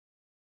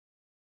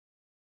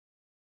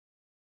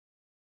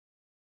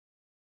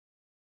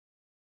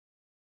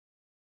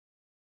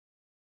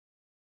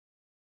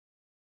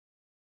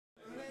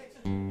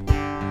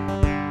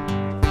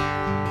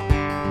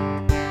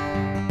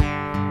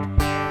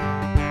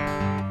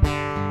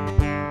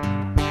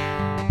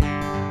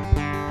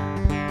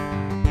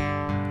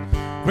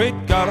Great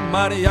God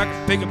Almighty, I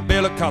can pick a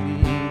bale of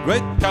cotton.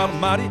 Great God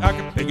Almighty, I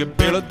can pick a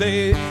bale a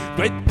day.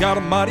 Great God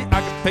Almighty,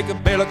 I can pick a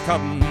bale of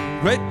cotton.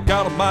 Great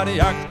God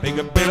Almighty, I can pick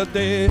a bale a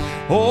day.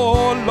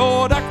 Oh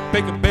Lord, I can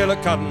pick a bale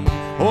of cotton.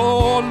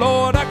 Oh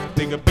Lord, I can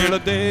pick a bale a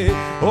day.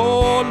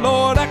 Oh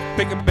Lord, I can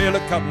pick a bale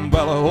of cotton.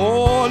 Well,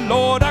 oh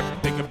Lord, I can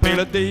pick a bale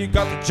a day. You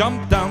got to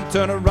jump down,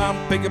 turn around,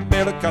 pick a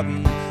bale of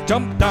cotton.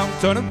 Jump down,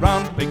 turn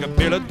around, pick a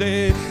bale a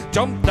day.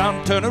 Jump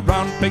down, turn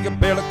around, pick a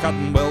bale of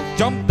cotton. Well,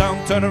 jump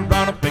down, turn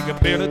around, and pick a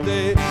bale a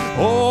day.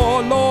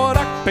 Oh Lord,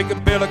 I can pick a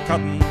bale of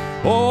cotton.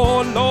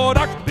 Oh Lord,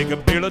 I can pick a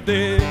bale a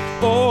day.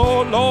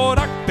 Oh Lord,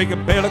 I can pick a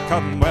bale of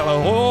cotton. Well,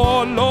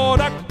 oh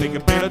Lord, I can pick a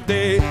bale a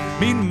day.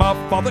 Me and my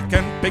father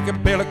can pick a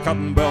bale of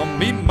cotton. Well,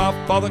 me and my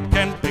father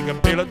can pick a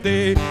bale a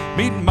day.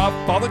 Me and my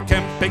father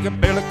can pick a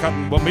bale of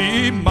cotton. Well,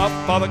 me and my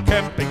father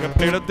can pick a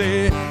bale a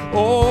day.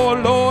 Oh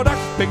Lord, I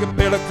can pick a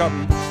bale of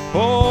cotton.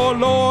 Oh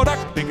Lord, I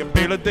can pick a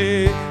bale a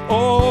day.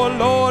 Oh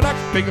Lord, I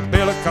can pick a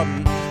bale of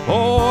cotton.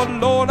 Oh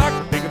Lord, I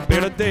can pick a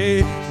bale a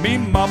day. Me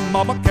and my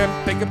mama can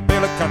pick a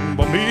bale of cotton.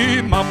 Well, me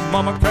and my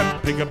mama can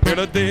pick a bale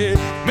a day.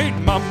 Me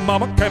and my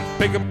mama can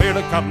pick a bale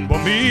of cotton.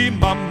 Well, me and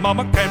my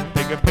mama can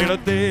pick a bale a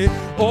day.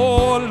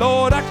 Oh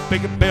Lord, I can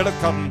pick a bale of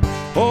cotton.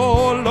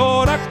 Oh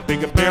Lord, I can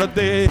pick a bale a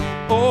day.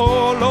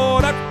 Oh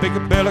Lord, I can pick a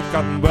bale of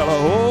cotton. Well,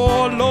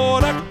 oh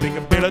Lord, I can pick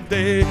a bale a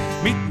day.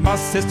 Meet my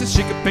sister,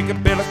 she can pick a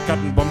bale of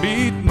cotton. Well,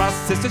 meet my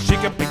sister, she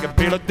can pick a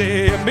bale a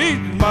day.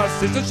 Meet my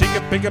sister, she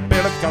can pick a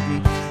bale of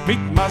cotton. Meet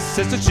my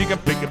sister, she can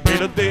pick a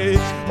bale a day.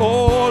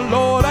 Oh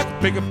Lord, I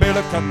can pick a bale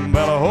of cotton.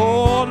 Well,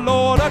 oh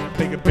Lord, I can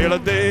pick a bale a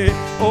day.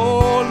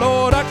 Oh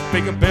Lord, I can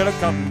pick a bale of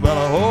cotton. Well,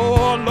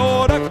 oh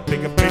Lord, I can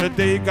pick a bale a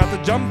day. Got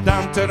to jump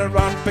down, turn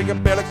around, pick a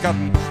bale of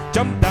cotton.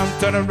 Jump down,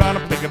 turn around,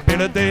 and pick a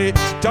bale a day.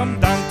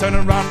 Jump down, turn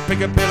around,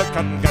 pick a bale of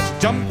cotton. Got to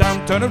jump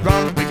down, turn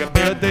around, and pick a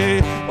bale a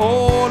day.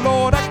 Oh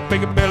Lord, I can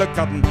pick a bale of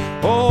cotton.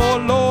 Oh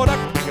Lord, I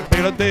can pick a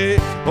bale a day.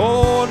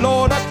 Oh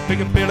Lord, I can pick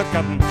a bale of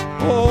cotton.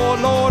 Oh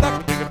Lord, I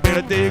can pick a bale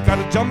a day. Got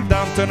to jump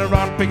down, turn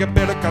around, pick a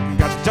bale of cotton.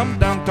 Got to jump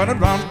down, turn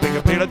around, pick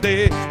a bale a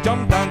day.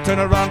 Jump down, turn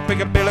around, pick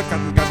a bale of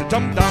cotton. Got to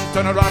jump down,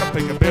 turn around, and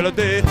pick a bale a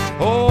day.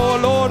 Oh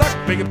Lord, I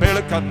can pick a bale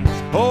of cotton.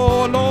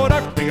 Oh Lord,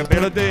 I can pick a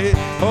bale a day.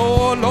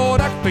 Oh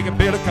Lord, I can pick a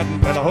bale of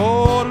cotton. Well,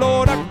 oh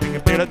Lord, I can pick a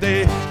bale a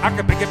day. I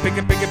can pick it, pick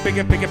it, pick it, pick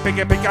it, pick it, pick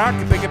it, pick it. I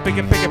can pick it, pick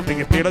it, pick it, pick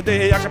it, bale a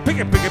day. I can pick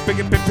it, pick it, pick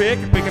it, pick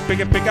it, pick it, pick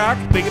it, pick it. I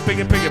can pick it, pick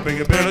it, pick it, pick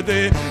it, bale a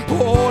day.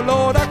 Oh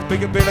Lord, I can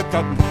pick a bale of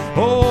cotton.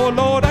 Oh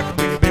Lord, I can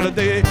pick a bale a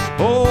day.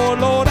 Oh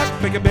Lord, I can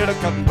pick a bale of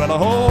cotton. Well,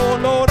 oh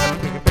Lord, I can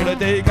pick a bale a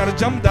day. Gotta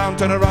jump down,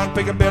 turn around,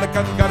 pick a bale of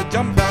cotton. Gotta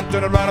jump down,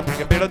 turn around, and pick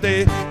a bale a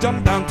day.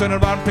 Jump down, turn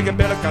around, pick a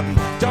bale of cotton.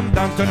 Jump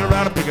down, turn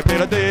around, and pick a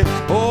bale a day.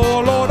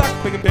 Oh Lord, I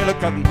can pick a bale of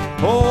cotton.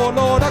 Oh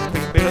Lord, I can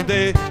pick a bale a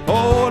day.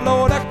 Oh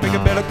Lord, I can pick a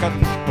bale of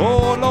cotton.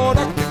 Oh Lord,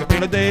 I can pick a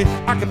bale a day.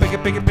 I can pick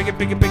it, pick it, pick it,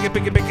 pick it, pick it,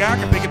 pick it, pick it. I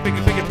can pick it, pick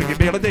it, pick it, pick it,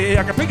 bale a day.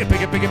 I can pick it,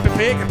 pick it, pick it, pick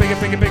it, pick it,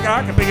 pick it, pick it.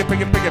 I can pick it,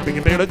 pick it, pick it, pick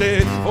it, bale a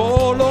day.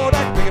 Oh Lord,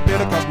 I can pick a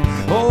bale of cotton.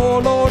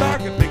 Oh Lord, I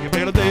can pick a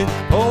bale a day.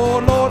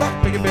 Oh Lord, I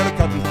can pick a bale of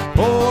cotton.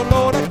 Oh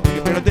Lord, I can pick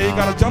a bale a day.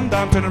 Gotta jump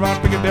down, turn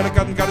around, pick a bale of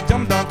cotton. Gotta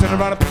jump down, turn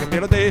around, pick a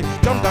bale a day.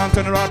 Jump down,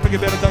 turn around, pick a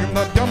bale of cotton.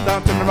 Jump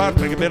down, turn around,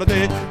 pick a bale a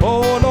day.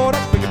 Oh Lord, I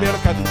can pick a bale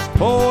of cotton.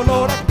 Oh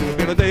Lord, I can pick a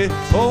bale a day.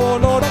 Oh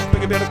Lord, I can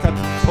pick a bale of cotton.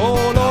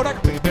 Oh Lord, I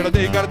can pick a bale a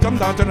day. Gotta jump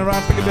down, turn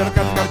around, pick a bale of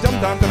cotton. Gotta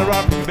jump down, turn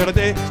around, pick a bale a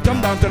day.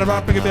 Jump down, turn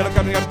around, pick a bale of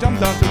cotton. Gotta jump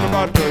down, turn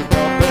around, pick a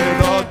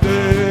bale a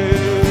day.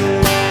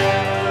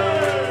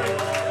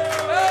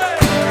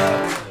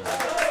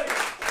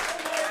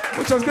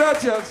 Muchas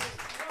gracias.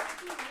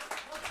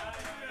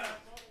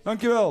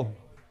 Dankjewel.